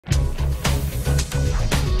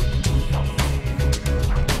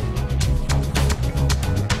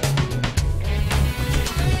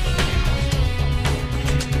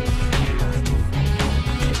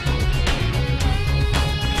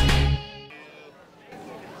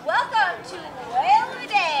to Whale of the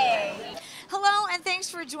Day. Hello, and thanks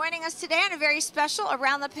for joining us today on a very special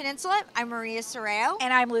Around the Peninsula. I'm Maria Serrao.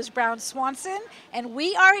 And I'm Liz Brown Swanson, and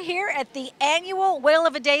we are here at the annual Whale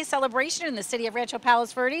of a Day celebration in the city of Rancho,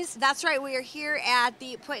 Palos Verdes. That's right, we are here at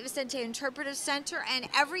the Point Vicente Interpretive Center, and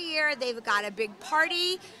every year they've got a big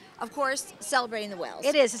party, of course, celebrating the whales.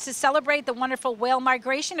 It is. It's to celebrate the wonderful whale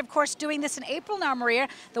migration. Of course, doing this in April now, Maria.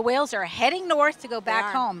 The whales are heading north to go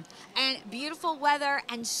back home. And beautiful weather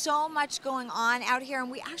and so much going on out here.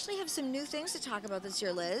 And we actually have some new things to talk about this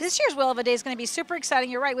year, Liz. This year's Whale of a Day is going to be super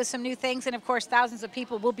exciting. You're right, with some new things. And, of course, thousands of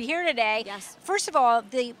people will be here today. Yes. First of all,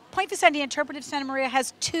 the Point Vicente Interpretive Center, Maria,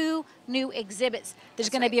 has 2 new exhibits. There's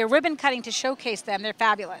going to be a ribbon cutting to showcase them. They're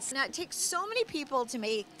fabulous. Now, it takes so many people to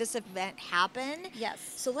make this event happen.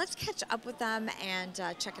 Yes. So let's catch up with them and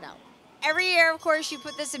check it out. Every year, of course, you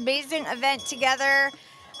put this amazing event together.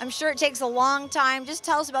 I'm sure it takes a long time. Just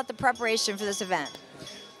tell us about the preparation for this event.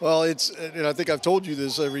 Well, it's, and I think I've told you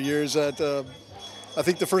this every year, is that I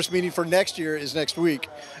think the first meeting for next year is next week.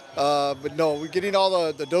 But no, we're getting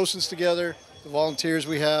all the docents together, the volunteers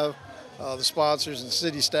we have, the sponsors and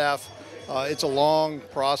city staff. It's a long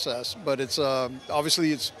process, but it's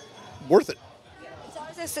obviously it's worth it. It's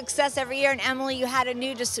always a success every year. And Emily, you had 2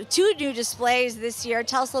 new displays this year.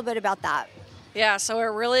 Tell us a little bit about that. Yeah, so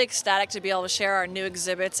we're really ecstatic to be able to share our new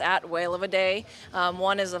exhibits at Whale of a Day.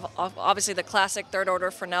 One is obviously the classic third order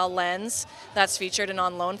Fresnel lens that's featured and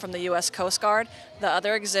on loan from the U.S. Coast Guard. The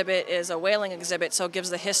other exhibit is a whaling exhibit, so it gives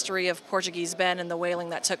the history of Portuguese Bend and the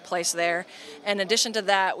whaling that took place there. In addition to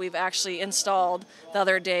that, we've actually installed, the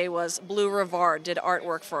other day was Blue Rivard did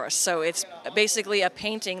artwork for us. So it's basically a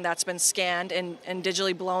painting that's been scanned and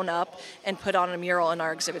digitally blown up and put on a mural in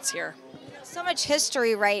our exhibits here. So much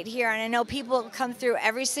history right here, and I know people come through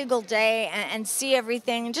every single day and see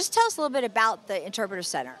everything. Just tell us a little bit about the Interpretive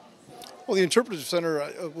Center. Well, the Interpretive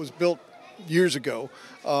Center was built years ago,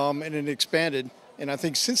 and it expanded. And I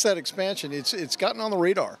think since that expansion, it's gotten on the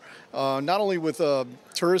radar, not only with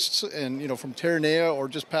tourists and from Terranea or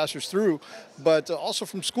just passers through, but also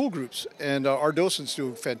from school groups. And our docents do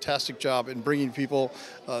a fantastic job in bringing people,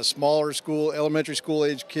 smaller school, elementary school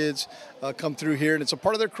age kids, come through here, and it's a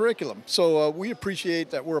part of their curriculum. So we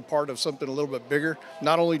appreciate that we're a part of something a little bit bigger,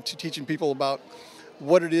 not only to teaching people about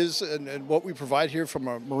what it is and what we provide here from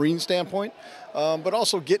a marine standpoint, but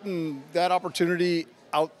also getting that opportunity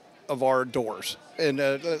out of our doors and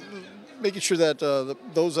making sure that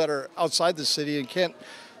those that are outside the city and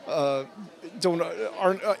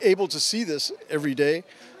aren't able to see this every day,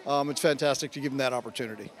 it's fantastic to give them that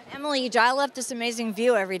opportunity. Emily, you dial up this amazing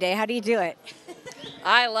view every day. How do you do it?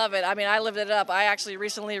 I love it. I mean, I lived it up. I actually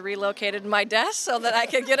recently relocated my desk so that I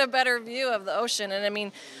could get a better view of the ocean. And I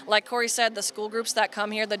mean, like Corey said, the school groups that come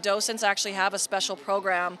here, the docents actually have a special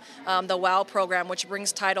program, the WOW program, which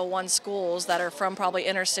brings Title I schools that are from probably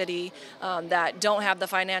inner city that don't have the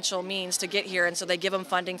financial means to get here. And so they give them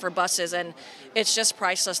funding for buses. And it's just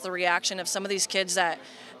priceless, the reaction of some of these kids that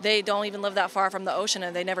they don't even live that far from the ocean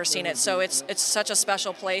and they've never seen it. So it's such a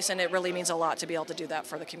special place, and it really means a lot to be able to do that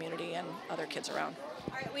for the community and other kids around.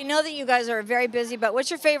 All right, we know that you guys are very busy, but what's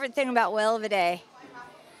your favorite thing about Whale of a Day?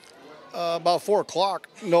 About 4 o'clock.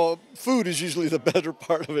 No, food is usually the better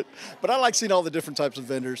part of it. But I like seeing all the different types of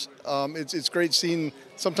vendors. It's great seeing,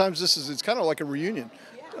 sometimes it's kind of like a reunion.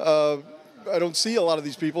 I don't see a lot of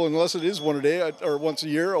these people unless it is one a day or once a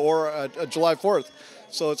year or at July 4th.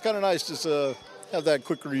 So it's kind of nice just to have that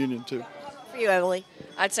quick reunion too. For you, Emily?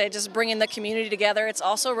 I'd say just bringing the community together. It's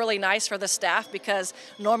also really nice for the staff because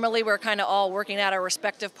normally we're kind of all working at our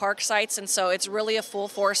respective park sites, and so it's really a full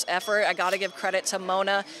force effort. I got to give credit to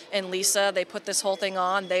Mona and Lisa. They put this whole thing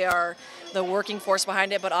on. They are the working force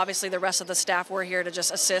behind it, but obviously the rest of the staff, we're here to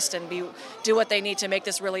just assist and do what they need to make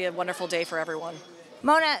this really a wonderful day for everyone.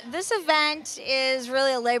 Mona, this event is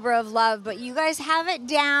really a labor of love, but you guys have it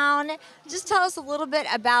down. Just tell us a little bit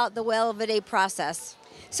about the Whale of a Day process.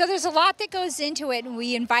 So there's a lot that goes into it, and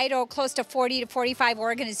we invite close to 40 to 45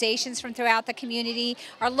 organizations from throughout the community.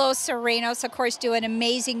 Our Los Serranos, of course, do an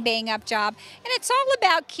amazing bang-up job. And it's all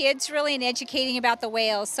about kids, really, and educating about the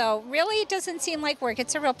whales. So really, it doesn't seem like work.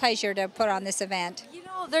 It's a real pleasure to put on this event. You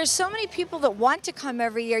know, there's so many people that want to come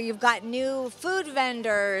every year. You've got new food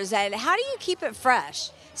vendors, and how do you keep it fresh?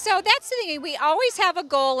 So that's the thing. We always have a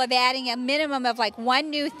goal of adding a minimum of like 1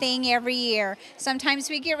 new thing every year. Sometimes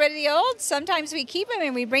we get rid of the old, sometimes we keep them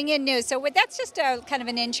and we bring in new. So that's just a kind of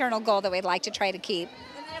an internal goal that we'd like to try to keep.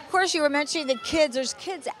 And then of course you were mentioning the kids. There's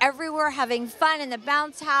kids everywhere having fun in the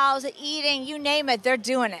bounce house, eating, you name it, they're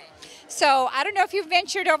doing it. So I don't know if you've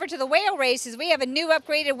ventured over to the whale races. We have a new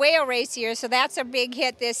upgraded whale race here, so that's a big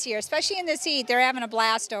hit this year, especially in this heat. They're having a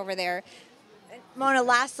blast over there. Mona,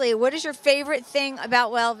 lastly, what is your favorite thing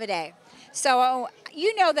about Whale of a Day? So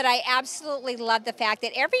you know that I absolutely love the fact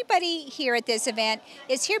that everybody here at this event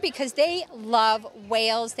is here because they love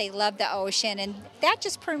whales, they love the ocean, and that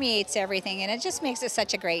just permeates everything, and it just makes it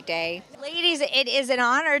such a great day. Ladies, it is an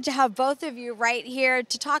honor to have both of you right here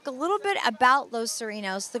to talk a little bit about Los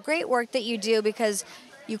Serranos, the great work that you do, because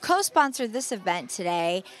you co-sponsored this event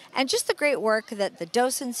today, and just the great work that the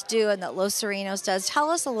docents do and that Los Serranos does. Tell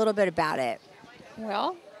us a little bit about it.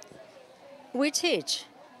 Well, we teach.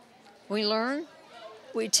 We learn,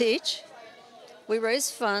 we teach, we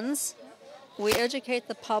raise funds, we educate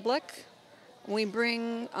the public, we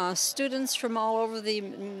bring students from all over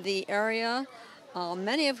the area,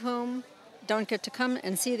 many of whom don't get to come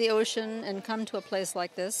and see the ocean and come to a place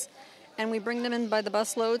like this. And we bring them in by the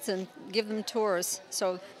busloads and give them tours.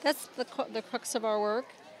 So that's the crux of our work.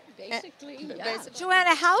 Basically,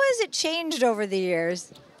 Joanna, how has it changed over the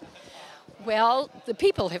years? Well, the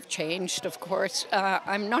people have changed, of course.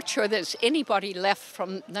 I'm not sure there's anybody left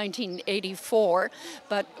from 1984,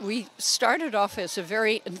 but we started off as a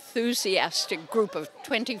very enthusiastic group of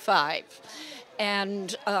 25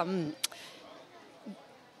 and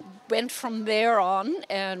went from there on.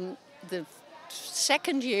 And the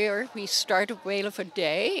second year, we started Whale of a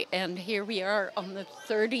Day, and here we are on the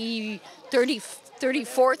 34th,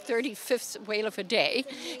 35th Whale of a Day,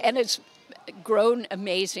 and it's grown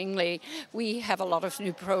amazingly. We have a lot of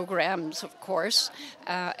new programs, of course,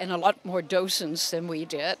 and a lot more docents than we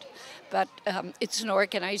did. But it's an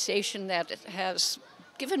organization that has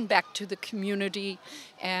given back to the community,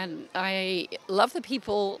 and I love the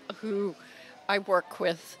people who I work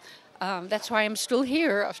with. That's why I'm still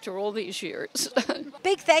here after all these years.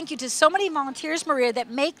 Big thank you to so many volunteers, Maria, that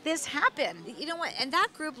make this happen. You know what? And that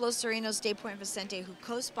group, Los Serranos de Point Vicente, who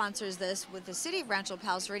co-sponsors this with the city of Rancho,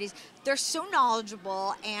 Palos, Verdes, they're so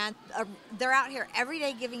knowledgeable, and they're out here every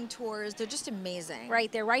day giving tours. They're just amazing.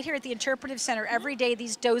 Right, they're right here at the Interpretive Center every day,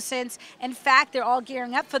 these docents. In fact, they're all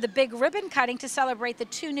gearing up for the big ribbon cutting to celebrate the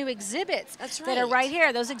 2 new exhibits that are right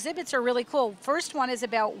here. Those exhibits are really cool. First one is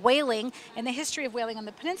about whaling and the history of whaling on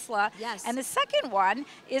the peninsula. Yes. And the second one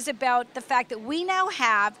is about the fact that we now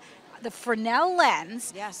have the Fresnel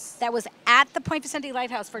lens that was at the Point Vicente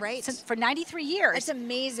Lighthouse for 93 years. It's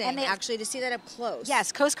amazing, actually, to see that up close.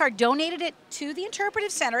 Yes, Coast Guard donated it to the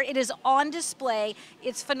Interpretive Center. It is on display.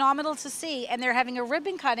 It's phenomenal to see, and they're having a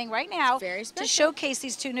ribbon cutting right now to showcase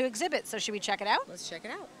these 2 new exhibits. So should we check it out? Let's check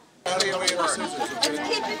it out. Are we ready? Are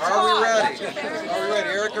we ready?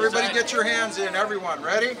 Eric, everybody get your hands in. Everyone,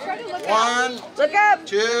 ready? 1,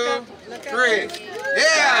 2, 3.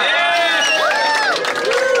 Yeah!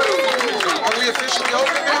 Are we officially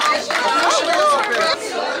open now? Officially open.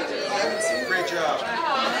 Great job.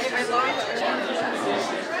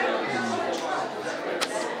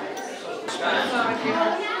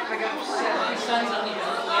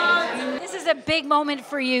 This is a big moment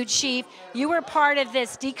for you, Chief. You were part of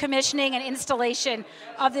this decommissioning and installation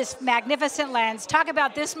of this magnificent lens. Talk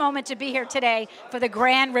about this moment to be here today for the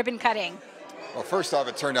grand ribbon cutting. Well, first off,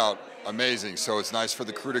 it turned out amazing. So it's nice for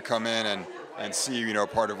the crew to come in and see, you know,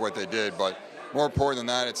 part of what they did. But more important than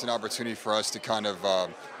that, it's an opportunity for us to kind of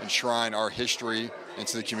enshrine our history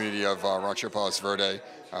into the community of Rancho Palos Verdes,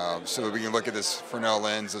 so that we can look at this Fresnel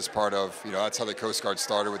lens as part of, you know, that's how the Coast Guard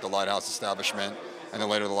started with the Lighthouse establishment, and then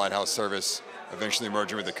later the Lighthouse service eventually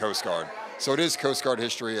merging with the Coast Guard. So it is Coast Guard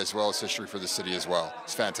history as well as history for the city as well.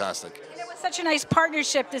 It's fantastic. It was such a nice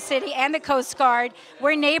partnership, the city and the Coast Guard.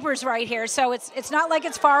 We're neighbors right here, so it's not like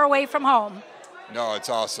it's far away from home. No, it's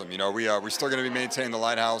awesome. You know, we're still going to be maintaining the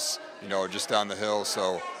lighthouse, you know, just down the hill.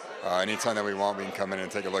 So anytime that we want, we can come in and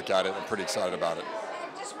take a look at it. I'm pretty excited about it.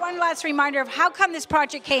 Just one last reminder of how come this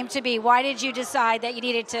project came to be. Why did you decide that you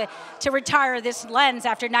needed to retire this lens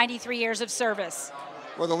after 93 years of service?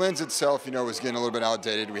 Well, the lens itself, you know, was getting a little bit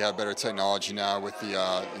outdated. We have better technology now with the,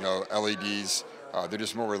 you know, LEDs. They're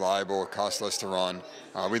just more reliable, it costs less to run.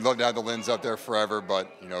 We'd love to have the lens up there forever,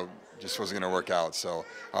 but, you know, just wasn't going to work out. So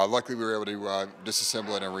luckily we were able to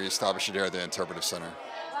disassemble it and reestablish it here at the Interpretive Center.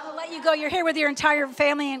 Well, I'll let you go. You're here with your entire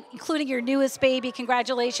family, including your newest baby.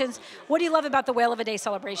 Congratulations. What do you love about the Whale of a Day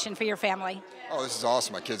celebration for your family? Oh, this is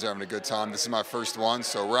awesome. My kids are having a good time. This is my first one,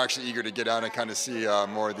 so we're actually eager to get out and kind of see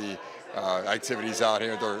more of the activities out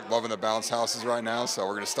here. They're loving the bounce houses right now, so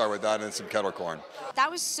we're going to start with that and some kettle corn. That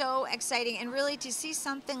was so exciting, and really to see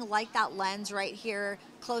something like that lens right here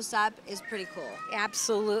close up is pretty cool.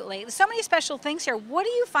 Absolutely. There's so many special things here. What do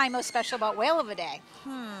you find most special about Whale of a Day?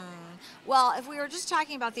 Well, if we were just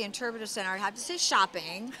talking about the Interpretive Center, I'd have to say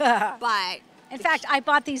shopping, but In fact, I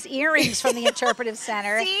bought these earrings from the Interpretive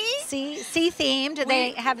Center. See? Sea themed.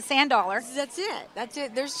 They have a sand dollar. That's it. That's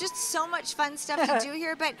it. There's just so much fun stuff to do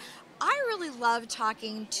here, but I really love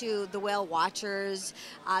talking to the whale watchers,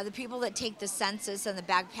 the people that take the census on the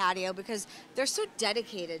back patio, because they're so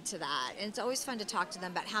dedicated to that. And it's always fun to talk to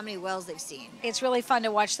them about how many whales they've seen. It's really fun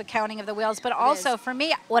to watch the counting of the whales, but also for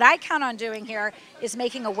me, what I count on doing here is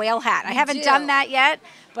making a whale hat. I haven't done that yet,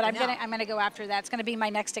 but I'm gonna go after that. It's gonna be my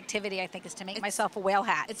next activity, I think, is to make myself a whale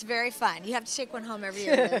hat. It's very fun. You have to take one home every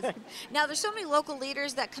year, Liz. Now, there's so many local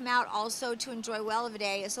leaders that come out also to enjoy Whale of a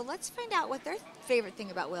Day, so let's find out what their favorite thing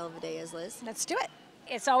about Whale of a Day is, Liz. Let's do it.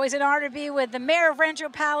 It's always an honor to be with the mayor of Rancho,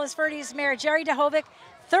 Palos, Verdes, Mayor Jerry DeHovic.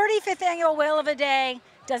 35th annual Whale of a Day.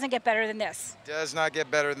 Doesn't get better than this. Does not get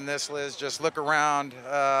better than this, Liz. Just look around.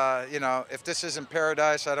 You know, if this isn't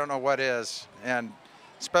paradise, I don't know what is. And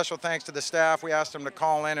special thanks to the staff. We asked them to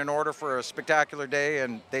call in order for a spectacular day,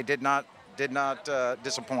 and they did not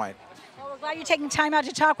disappoint. Well, we're glad you're taking time out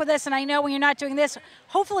to talk with us, and I know when you're not doing this,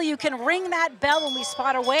 hopefully you can ring that bell when we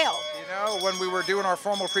spot a whale. You know, when we were doing our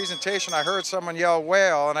formal presentation, I heard someone yell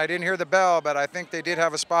whale, and I didn't hear the bell, but I think they did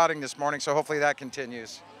have a spotting this morning, so hopefully that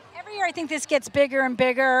continues. Every year I think this gets bigger and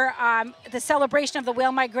bigger, the celebration of the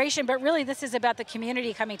whale migration, but really this is about the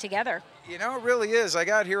community coming together. You know, it really is. I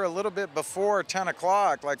got here a little bit before 10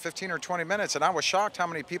 o'clock, like 15 or 20 minutes, and I was shocked how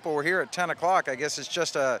many people were here at 10 o'clock. I guess it's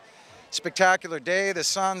just a spectacular day. The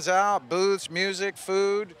sun's out, booths, music,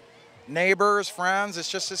 food, neighbors, friends.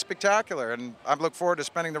 It's just spectacular, and I look forward to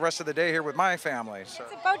spending the rest of the day here with my family. So.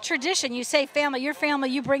 It's about tradition. You say family, your family,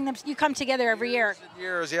 you bring them, you come together every year.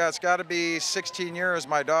 Years, yeah, it's got to be 16 years.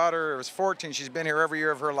 My daughter was 14. She's been here every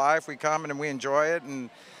year of her life. We come and we enjoy it, and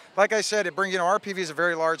like I said, it brings, you know, RPV is a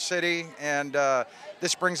very large city, and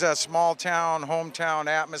this brings that small town, hometown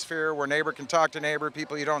atmosphere where neighbor can talk to neighbor,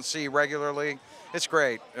 people you don't see regularly. It's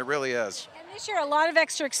great. It really is. And this year, a lot of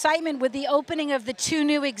extra excitement with the opening of the 2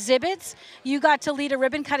 new exhibits. You got to lead a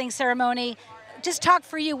ribbon cutting ceremony. Just talk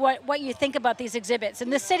for you what you think about these exhibits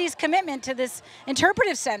and the city's commitment to this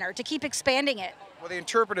Interpretive Center to keep expanding it. Well, the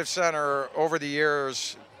Interpretive Center over the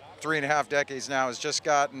years, 3.5 decades now, has just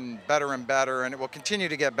gotten better and better, and it will continue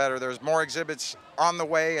to get better. There's more exhibits on the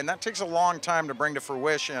way, and that takes a long time to bring to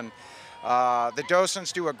fruition. The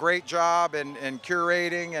docents do a great job in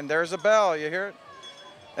curating, and there's a bell, you hear it?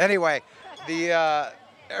 Anyway,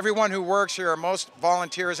 everyone who works here, most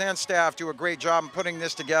volunteers and staff, do a great job in putting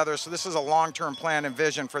this together, so this is a long-term plan and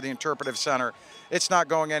vision for the Interpretive Center. It's not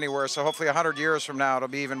going anywhere, so hopefully 100 years from now it'll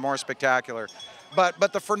be even more spectacular.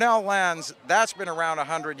 But the Fresnel lens, that's been around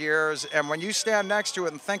 100 years, and when you stand next to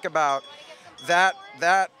it and think about that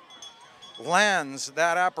lens,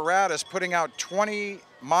 that apparatus putting out 20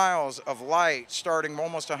 miles of light starting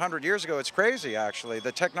almost 100 years ago, it's crazy actually.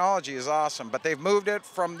 The technology is awesome, but they've moved it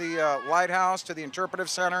from the Lighthouse to the Interpretive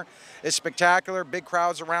Center. It's spectacular, big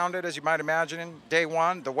crowds around it, as you might imagine. Day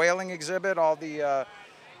one, the whaling exhibit, all the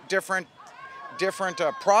different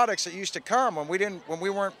products that used to come when we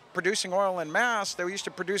weren't producing oil in mass. They used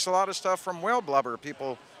to produce a lot of stuff from whale blubber.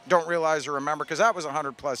 People don't realize or remember, because that was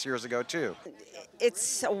 100+ years ago too.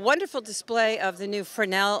 It's a wonderful display of the new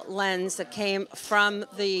Fresnel lens that came from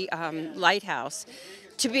the Lighthouse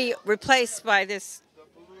to be replaced by this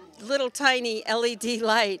little tiny LED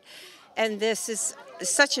light, and this is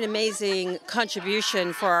such an amazing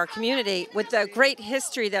contribution for our community with the great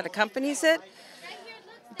history that accompanies it.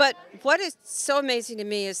 But what is so amazing to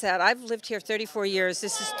me is that I've lived here 34 years.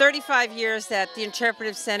 This is 35 years that the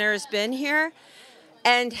Interpretive Center has been here,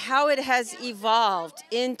 and how it has evolved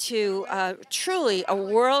into truly a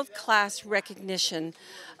world-class recognition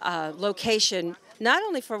location, not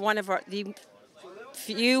only for one of the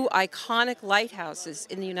few iconic lighthouses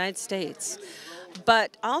in the United States,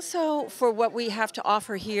 but also for what we have to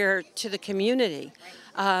offer here to the community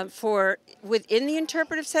for within the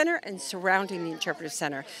Interpretive Center and surrounding the Interpretive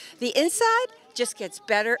Center. The inside just gets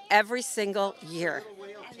better every single year.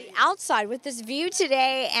 The outside with this view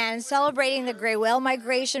today and celebrating the gray whale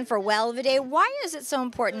migration for Whale of a Day, why is it so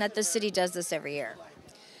important that the city does this every year?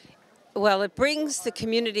 Well, it brings the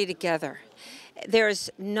community together. There's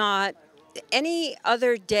not any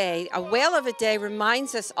other day. A Whale of a Day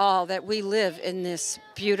reminds us all that we live in this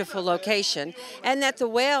beautiful location, and that the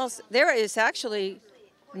whales, there is actually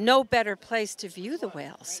no better place to view the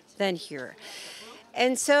whales than here.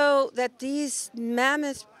 And so that these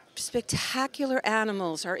mammoth, spectacular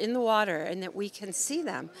animals are in the water and that we can see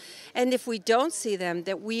them. And if we don't see them,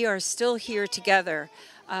 that we are still here together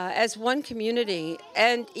as one community.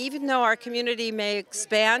 And even though our community may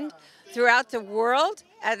expand throughout the world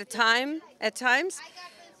at times,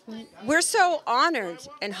 we're so honored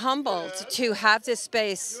and humbled to have this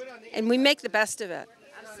space, and we make the best of it.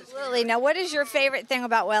 Absolutely. Now, what is your favorite thing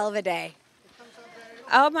about Whale of a Day?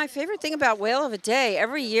 Oh, my favorite thing about Whale of a Day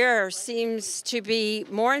every year seems to be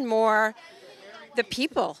more and more the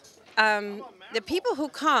people. The people who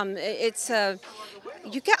come.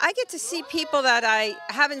 I get to see people that I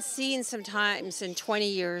haven't seen sometimes in 20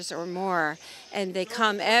 years or more, and they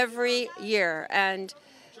come every year. And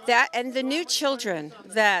the new children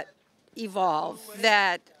that evolve,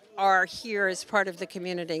 that are here as part of the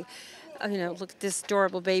community. Look at this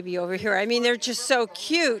adorable baby over here. I mean, they're just so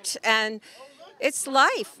cute, and it's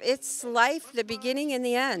life. It's life, the beginning and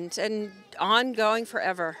the end, and ongoing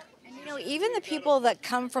forever. Even the people that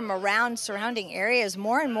come from around surrounding areas,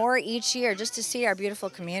 more and more each year, just to see our beautiful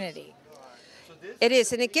community. It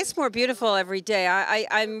is, and it gets more beautiful every day.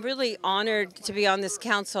 I'm really honored to be on this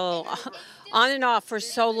council on and off for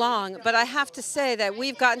so long, but I have to say that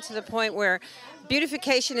we've gotten to the point where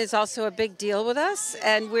beautification is also a big deal with us,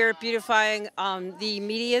 and we're beautifying the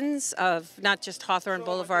medians of not just Hawthorne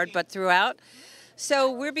Boulevard, but throughout.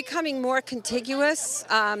 So we're becoming more contiguous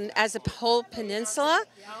as a whole peninsula,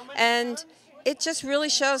 and it just really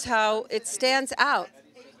shows how it stands out.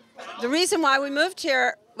 The reason why we moved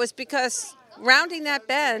here was because rounding that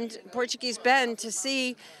bend, Portuguese Bend, to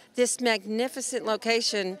see this magnificent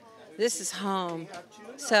location, this is home.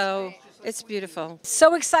 So it's beautiful.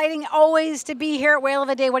 So exciting always to be here at Whale of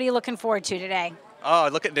a Day. What are you looking forward to today?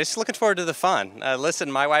 Oh, just looking forward to the fun.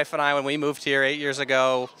 Listen, my wife and I, when we moved here 8 years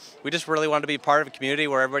ago, we just really wanted to be part of a community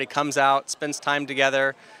where everybody comes out, spends time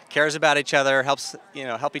together, cares about each other,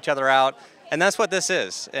 help each other out, and that's what this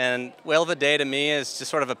is. And Whale of a Day to me is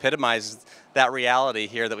just sort of epitomizes that reality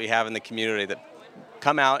here that we have in the community, that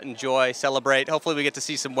come out, enjoy, celebrate. Hopefully we get to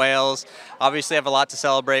see some whales. Obviously I have a lot to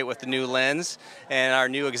celebrate with the new lens and our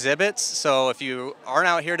new exhibits. So if you aren't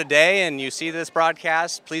out here today and you see this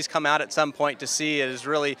broadcast, please come out at some point to see. It is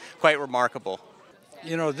really quite remarkable.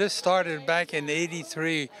 This started back in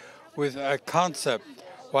 '83 with a concept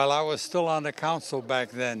while I was still on the council back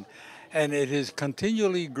then. And it is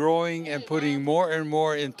continually growing and putting more and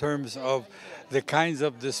more in terms of the kinds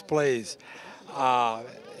of displays.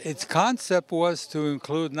 Its concept was to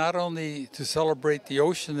include not only to celebrate the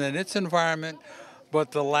ocean and its environment, but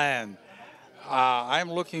the land.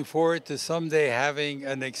 I'm looking forward to someday having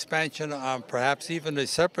an expansion on perhaps even a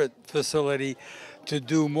separate facility to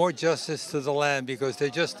do more justice to the land, because there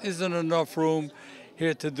just isn't enough room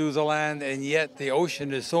here to do the land, and yet the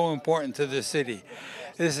ocean is so important to the city.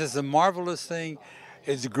 This is a marvelous thing.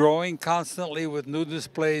 It's growing constantly with new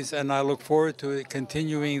displays, and I look forward to it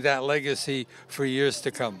continuing that legacy for years to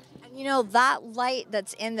come. And that light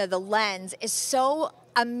that's in there, the lens, is so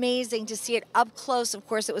amazing to see it up close. Of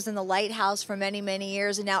course, it was in the Lighthouse for many, many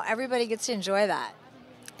years, and now everybody gets to enjoy that.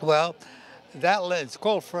 Well, that lens, it's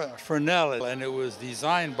called Fresnel, and it was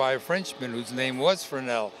designed by a Frenchman whose name was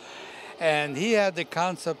Fresnel. And he had the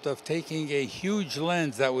concept of taking a huge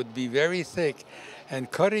lens that would be very thick and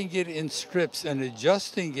cutting it in strips and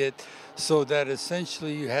adjusting it so that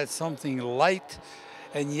essentially you had something light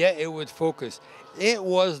and yet it would focus. It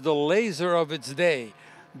was the laser of its day,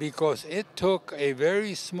 because it took a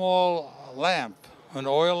very small lamp, an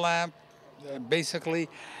oil lamp basically,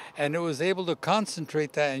 and it was able to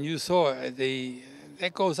concentrate that, and you saw it.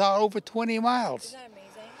 It goes out over 20 miles. Isn't that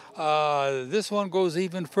amazing? This one goes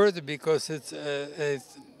even further because it's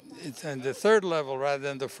on the third level rather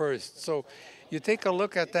than the first. So you take a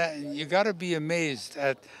look at that, and you got to be amazed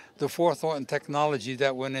at the forethought and technology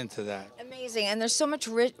that went into that. Amazing. And there's so much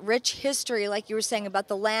rich history, like you were saying, about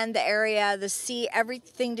the land, the area, the sea,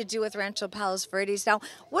 everything to do with Rancho Palos Verdes. Now,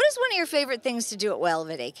 what is one of your favorite things to do at Whale of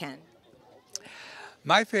a Day, Ken?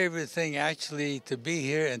 My favorite thing, actually, to be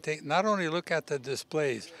here and not only look at the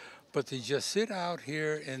displays, but to just sit out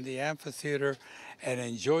here in the amphitheater and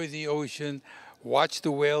enjoy the ocean, watch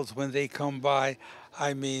the whales when they come by.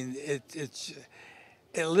 I mean, it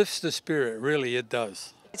lifts the spirit, really, it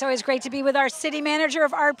does. It's always great to be with our city manager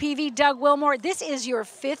of RPV, Doug Wilmore. This is your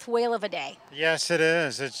 5th Whale of a Day. Yes, it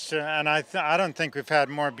is. And I don't think we've had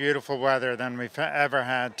more beautiful weather than we've ever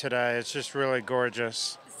had today. It's just really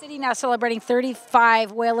gorgeous. The city now celebrating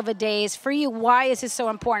 35 Whale of a Days. For you, why is this so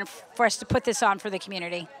important for us to put this on for the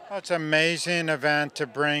community? Well, it's an amazing event to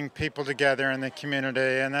bring people together in the community,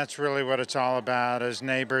 and that's really what it's all about, is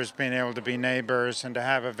neighbors being able to be neighbors and to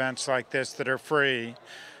have events like this that are free,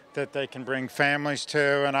 that they can bring families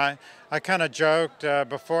to. And I kind of joked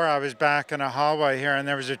before, I was back in a hallway here and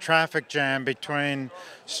there was a traffic jam between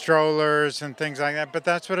strollers and things like that, but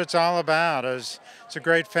that's what it's all about. It's a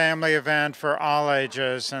great family event for all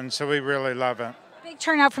ages, and so we really love it. Big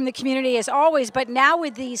turnout from the community as always, but now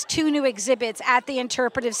with these 2 new exhibits at the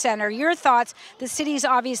Interpretive Center, your thoughts? The city's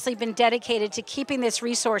obviously been dedicated to keeping this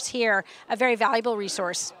resource here, a very valuable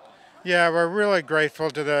resource. Yeah, we're really grateful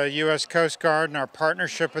to the U.S. Coast Guard and our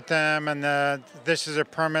partnership with them, and this is a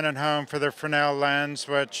permanent home for the Fresnel lens,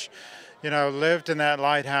 which, you know, lived in that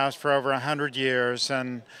lighthouse for over 100 years,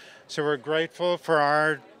 and so we're grateful for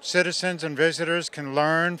our citizens and visitors can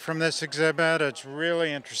learn from this exhibit. It's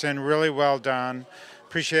really interesting, really well done.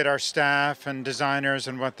 Appreciate our staff and designers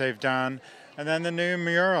and what they've done. And then the new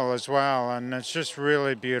mural as well, and it's just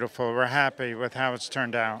really beautiful. We're happy with how it's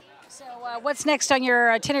turned out. So what's next on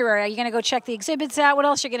your itinerary? Are you going to go check the exhibits out? What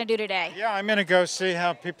else are you going to do today? Yeah, I'm going to go see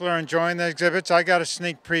how people are enjoying the exhibits. I got a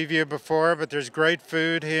sneak preview before, but there's great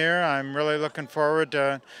food here. I'm really looking forward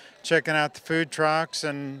to checking out the food trucks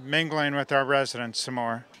and mingling with our residents some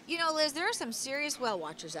more. You know, Liz, there are some serious whale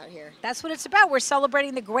watchers out here. That's what it's about. We're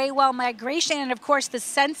celebrating the gray whale migration and, of course, the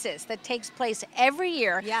census that takes place every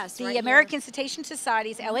year. Yes, the right American Cetacean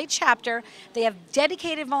Society's LA chapter, they have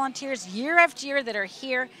dedicated volunteers year after year that are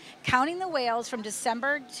here counting the whales from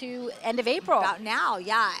December to end of April. About now,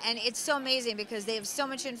 yeah. And it's so amazing because they have so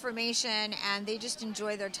much information and they just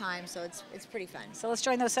enjoy their time, so it's pretty fun. So let's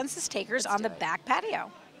join those census takers on the back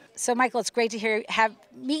patio. So, Michael, it's great to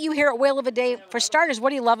meet you here at Whale of a Day. For starters, what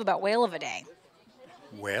do you love about Whale of a Day?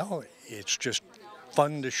 Well, it's just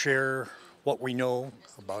fun to share what we know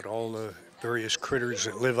about all the various critters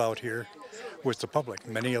that live out here with the public.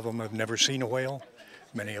 Many of them have never seen a whale.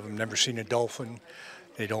 Many of them never seen a dolphin.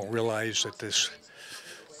 They don't realize that this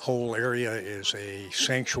whole area is a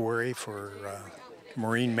sanctuary for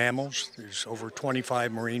marine mammals. There's over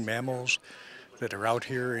 25 marine mammals that are out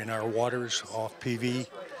here in our waters off PV.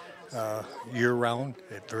 Year-round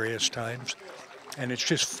at various times, and it's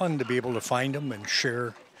just fun to be able to find them and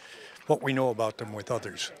share what we know about them with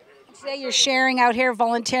others. Today you're sharing out here,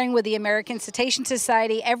 volunteering with the American Cetacean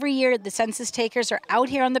Society. Every year the census takers are out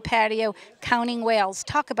here on the patio counting whales.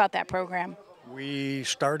 Talk about that program. We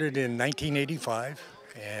started in 1985,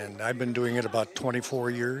 and I've been doing it about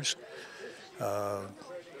 24 years.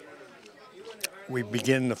 We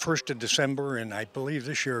begin the 1st of December, and I believe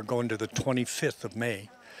this year going to the 25th of May.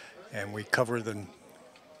 And we cover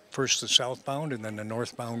first the southbound and then the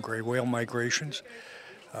northbound gray whale migrations,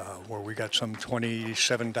 where we got some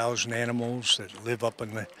 27,000 animals that live up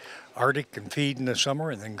in the Arctic and feed in the summer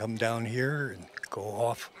and then come down here and go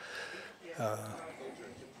off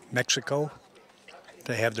Mexico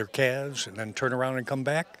to have their calves and then turn around and come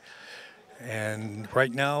back. And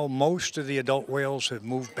right now, most of the adult whales have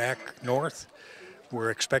moved back north.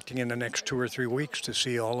 We're expecting in the next 2 or 3 weeks to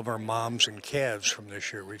see all of our moms and calves from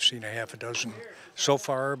this year. We've seen a half a dozen so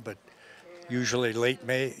far, but usually late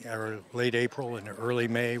May or late April and early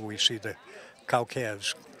May, we see the cow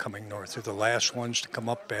calves coming north. They're the last ones to come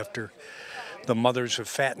up after the mothers have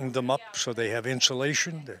fattened them up so they have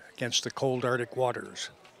insulation against the cold Arctic waters.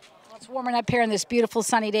 Well, it's warming up here on this beautiful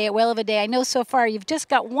sunny day at Whale of a Day. I know so far you've just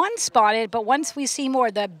got one spotted, but once we see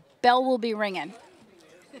more, the bell will be ringing.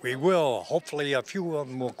 We will. Hopefully a few of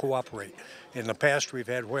them will cooperate. In the past, we've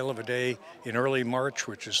had Whale of a Day in early March,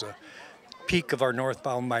 which is the peak of our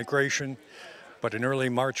northbound migration. But in early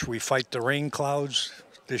March, we fight the rain clouds.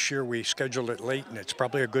 This year, we scheduled it late, and it's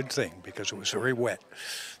probably a good thing because it was very wet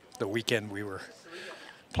the weekend we were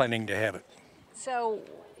planning to have it. So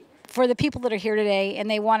for the people that are here today and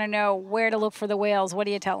they want to know where to look for the whales, what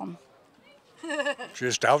do you tell them?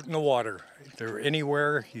 Just out in the water. If they're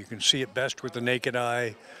anywhere, you can see it best with the naked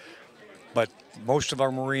eye. But most of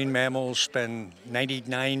our marine mammals spend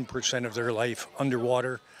 99% of their life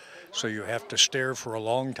underwater, so you have to stare for a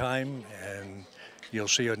long time, and you'll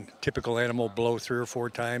see a typical animal blow 3 or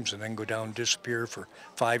 4 times and then go down and disappear for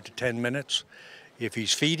 5 to 10 minutes. If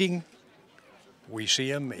he's feeding, we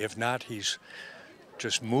see him. If not, he's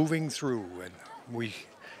just moving through, and we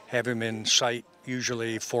have him in sight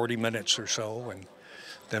usually 40 minutes or so, and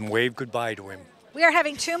then wave goodbye to him. We are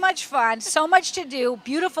having too much fun, so much to do,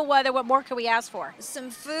 beautiful weather. What more can we ask for? Some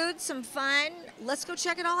food, some fun. Let's go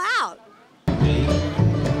check it all out.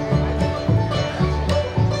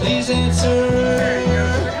 Please answer,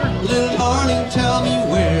 little darling, tell me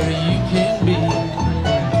where you can be.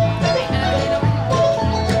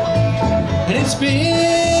 And it's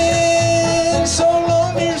been so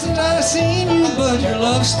long, dear, since I've seen you, but your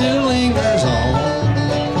love still lingers on.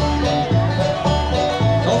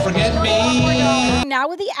 Don't forget me. Now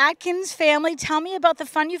with the Atkins family, tell me about the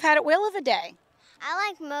fun you've had at Whale of a Day. I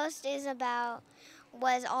like most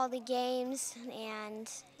was all the games, and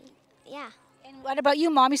yeah. And what about you,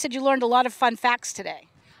 Mom? You said you learned a lot of fun facts today.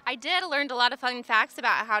 I did. I learned a lot of fun facts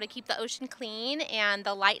about how to keep the ocean clean, and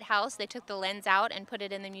the Lighthouse, they took the lens out and put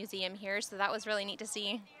it in the museum here, so that was really neat to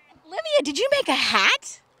see. Olivia, did you make a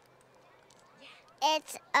hat?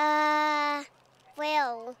 It's a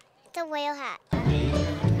whale. It's a whale hat.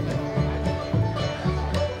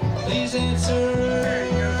 Please answer,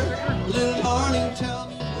 little darling, tell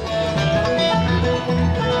me.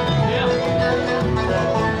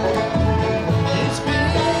 It's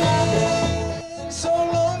been so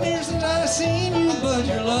long years since I've seen you, but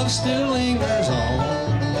your love still lingers on.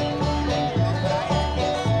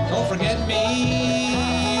 Don't forget me,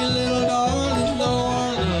 little darling, though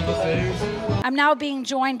our love affairs. I'm now being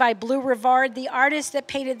joined by Blue Rivard, the artist that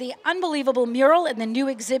painted the unbelievable mural in the new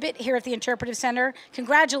exhibit here at the Interpretive Center.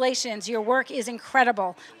 Congratulations, your work is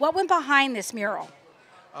incredible. What went behind this mural?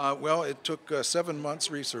 Well, it took 7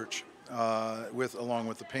 months research along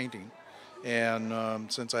with the painting.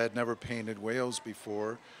 And since I had never painted whales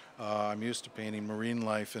before, I'm used to painting marine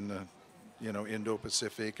life in the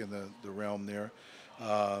Indo-Pacific and the realm there.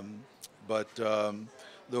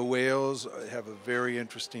 The whales have a very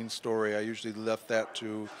interesting story. I usually left that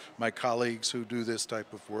to my colleagues who do this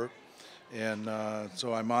type of work. And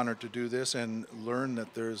so I'm honored to do this and learn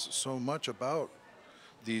that there's so much about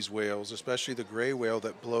these whales, especially the gray whale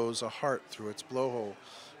that blows a heart through its blowhole.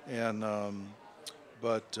 And,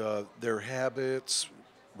 their habits,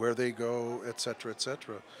 where they go, et cetera, et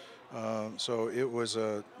cetera. So it was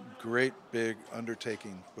a great big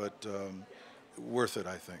undertaking, but worth it,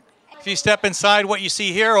 I think. If you step inside what you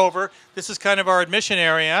see here this is kind of our admission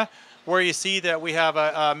area, where you see that we have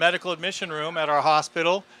a medical admission room at our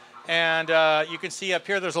hospital. And you can see up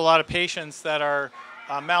here there's a lot of patients that are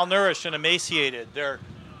malnourished and emaciated. Their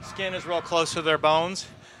skin is real close to their bones.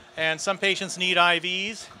 And some patients need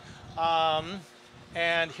IVs.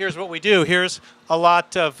 And here's what we do. Here's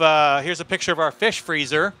a picture of our fish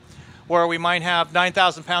freezer, where we might have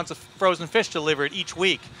 9,000 pounds of frozen fish delivered each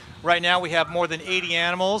week. Right now we have more than 80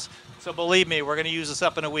 animals, so believe me, we're going to use this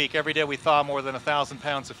up in a week. Every day we thaw more than 1,000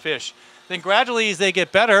 pounds of fish. Then gradually, as they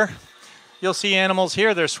get better, you'll see animals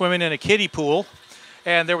here. They're swimming in a kiddie pool,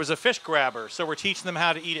 and there was a fish grabber. So we're teaching them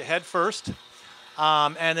how to eat it head first,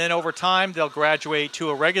 and then over time they'll graduate to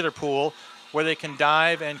a regular pool where they can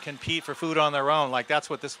dive and compete for food on their own. Like that's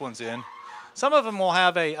what this one's in. Some of them will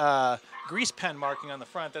have a grease pen marking on the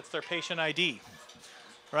front. That's their patient ID.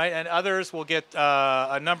 Right, and others will get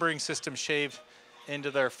a numbering system shaved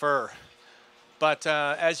into their fur. But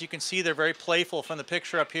as you can see, they're very playful from the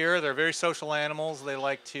picture up here. They're very social animals. They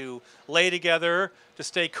like to lay together, to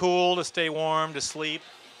stay cool, to stay warm, to sleep.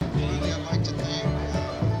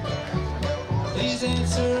 Please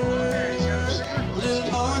answer, little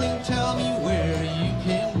darling, tell me where you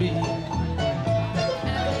can be.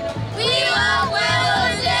 We love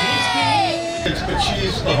Wednesday! But she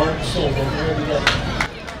is the heart and soul of where we go.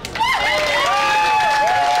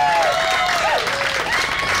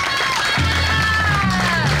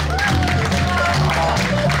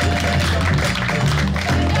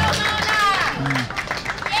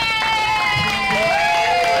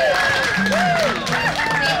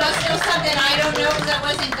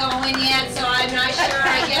 Yet, so I'm not sure.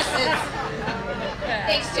 I guess it's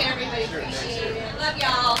thanks to everybody. Appreciate it. Love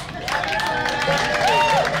y'all.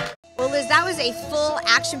 Well, Liz, that was a full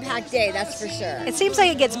action-packed day, that's for sure. It seems like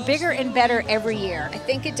it gets bigger and better every year. I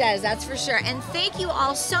think it does, that's for sure. And thank you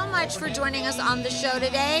all so much for joining us on the show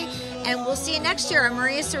today. And we'll see you next year. I'm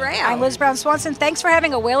Maria Serrao. I'm Liz Brown Swanson. Thanks for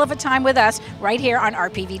having a whale of a time with us right here on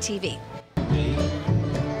RPV TV.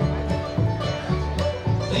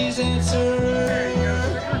 Please answer,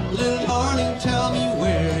 little darling, tell me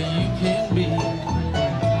where you can be.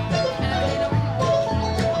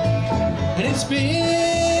 And it's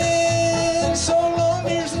been so long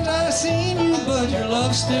years since I've seen you, but your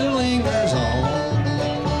love still lingers on.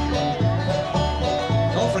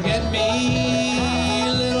 Don't forget me,